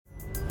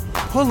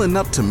Pulling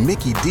up to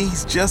Mickey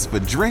D's just for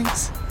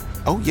drinks?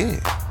 Oh yeah,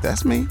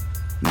 that's me.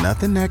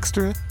 Nothing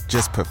extra,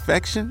 just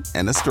perfection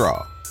and a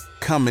straw.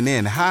 Coming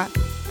in hot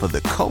for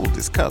the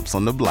coldest cups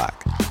on the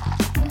block.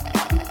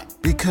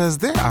 Because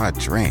there are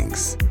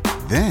drinks.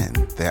 Then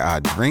there are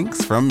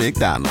drinks from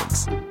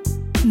McDonald's.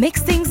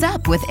 Mix things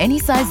up with any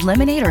size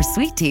lemonade or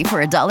sweet tea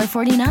for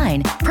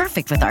 $1.49.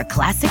 Perfect with our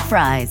classic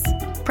fries.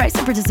 Price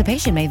and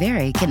participation may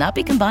vary. Cannot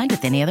be combined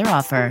with any other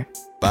offer.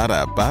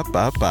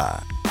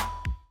 Ba-da-ba-ba-ba.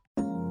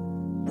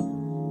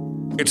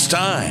 It's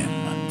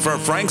time for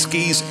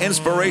Frankski's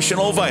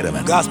Inspirational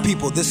Vitamin. God's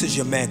people, this is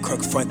your man,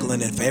 Kirk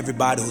Franklin, and for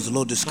everybody who's a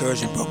little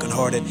discouraged and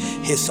brokenhearted,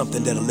 here's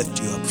something that'll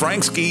lift you up.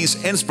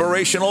 Frankski's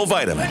Inspirational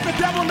Vitamin. Let the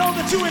devil know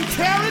that you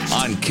encouraged.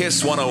 On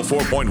KISS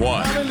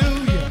 104.1.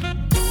 Hallelujah.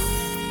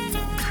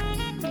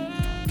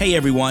 Hey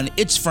everyone,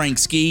 it's Frank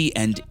Ski,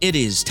 and it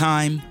is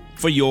time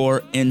for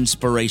your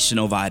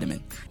Inspirational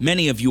Vitamin.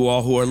 Many of you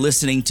all who are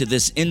listening to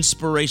this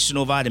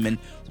Inspirational Vitamin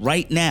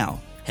right now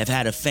have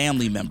had a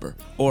family member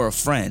or a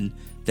friend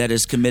that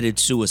has committed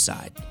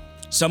suicide.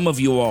 Some of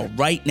you all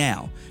right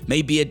now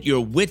may be at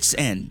your wit's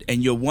end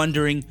and you're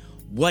wondering,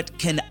 what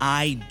can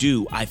I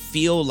do? I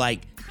feel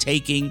like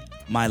taking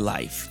my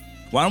life.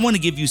 Well, I want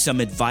to give you some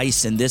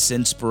advice in this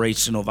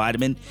Inspirational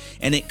Vitamin,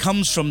 and it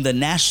comes from the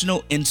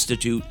National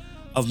Institute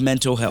of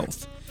Mental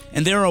Health.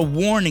 And there are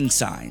warning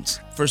signs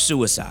for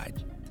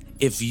suicide.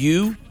 If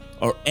you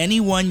or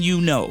anyone you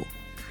know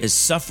is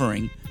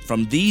suffering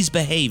from these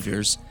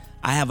behaviors,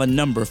 I have a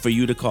number for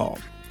you to call.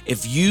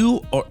 If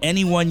you or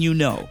anyone you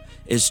know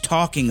is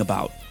talking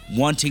about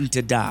wanting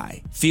to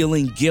die,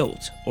 feeling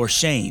guilt or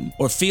shame,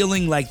 or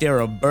feeling like they're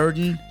a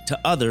burden to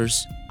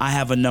others, I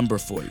have a number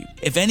for you.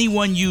 If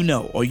anyone you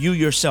know or you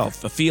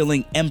yourself are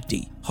feeling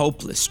empty,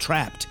 hopeless,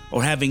 trapped,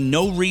 or having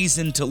no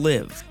reason to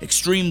live,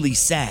 extremely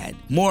sad,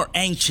 more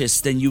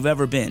anxious than you've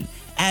ever been,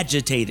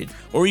 agitated,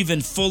 or even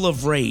full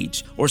of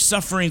rage, or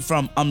suffering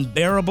from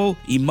unbearable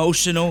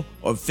emotional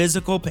or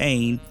physical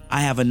pain,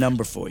 I have a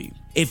number for you.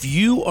 If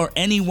you or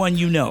anyone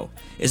you know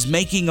is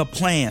making a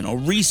plan or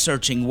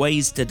researching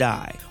ways to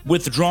die,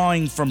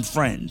 withdrawing from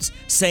friends,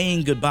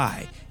 saying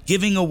goodbye,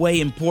 giving away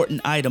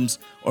important items,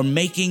 or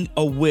making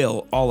a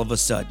will all of a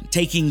sudden,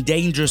 taking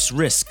dangerous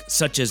risks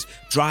such as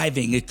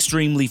driving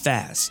extremely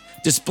fast,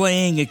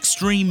 displaying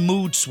extreme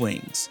mood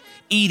swings,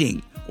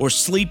 eating or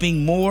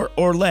sleeping more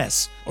or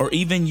less, or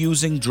even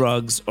using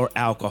drugs or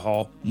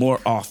alcohol more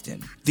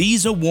often.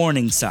 These are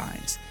warning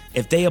signs.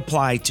 If they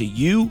apply to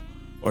you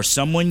or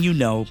someone you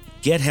know,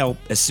 get help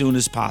as soon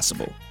as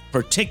possible,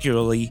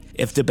 particularly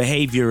if the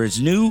behavior is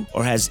new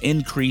or has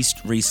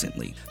increased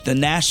recently. The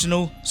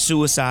National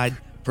Suicide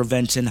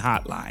Prevention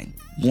Hotline,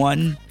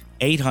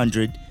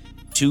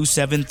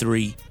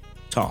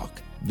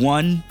 1-800-273-TALK,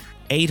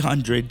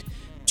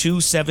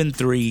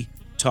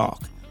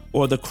 1-800-273-TALK,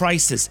 or the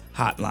Crisis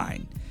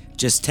Hotline.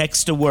 Just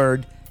text the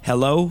word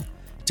hello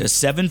to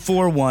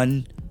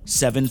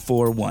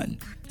 741-741.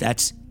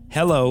 That's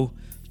hello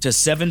to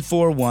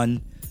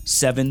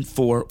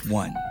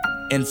 741-741.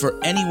 And for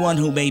anyone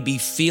who may be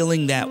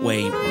feeling that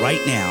way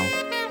right now,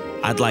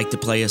 I'd like to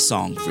play a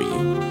song for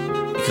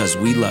you because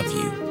we love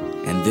you.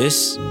 And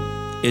this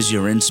is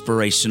your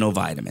Inspirational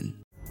Vitamin.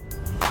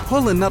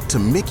 Pulling up to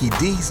Mickey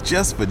D's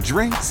just for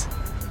drinks?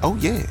 Oh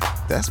yeah,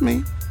 that's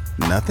me.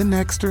 Nothing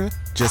extra,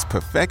 just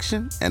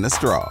perfection and a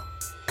straw.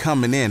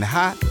 Coming in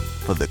hot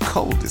for the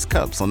coldest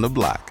cups on the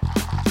block.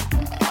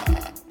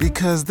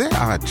 Because there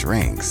are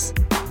drinks.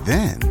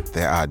 Then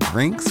there are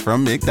drinks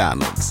from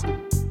McDonald's.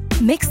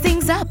 Mix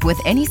things up with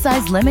any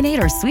size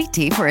lemonade or sweet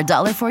tea for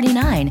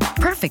 $1.49.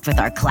 Perfect with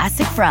our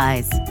classic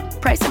fries.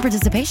 Price and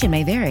participation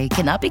may vary.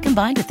 Cannot be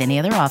combined with any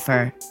other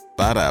offer.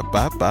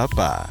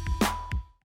 Ba-da-ba-ba-ba.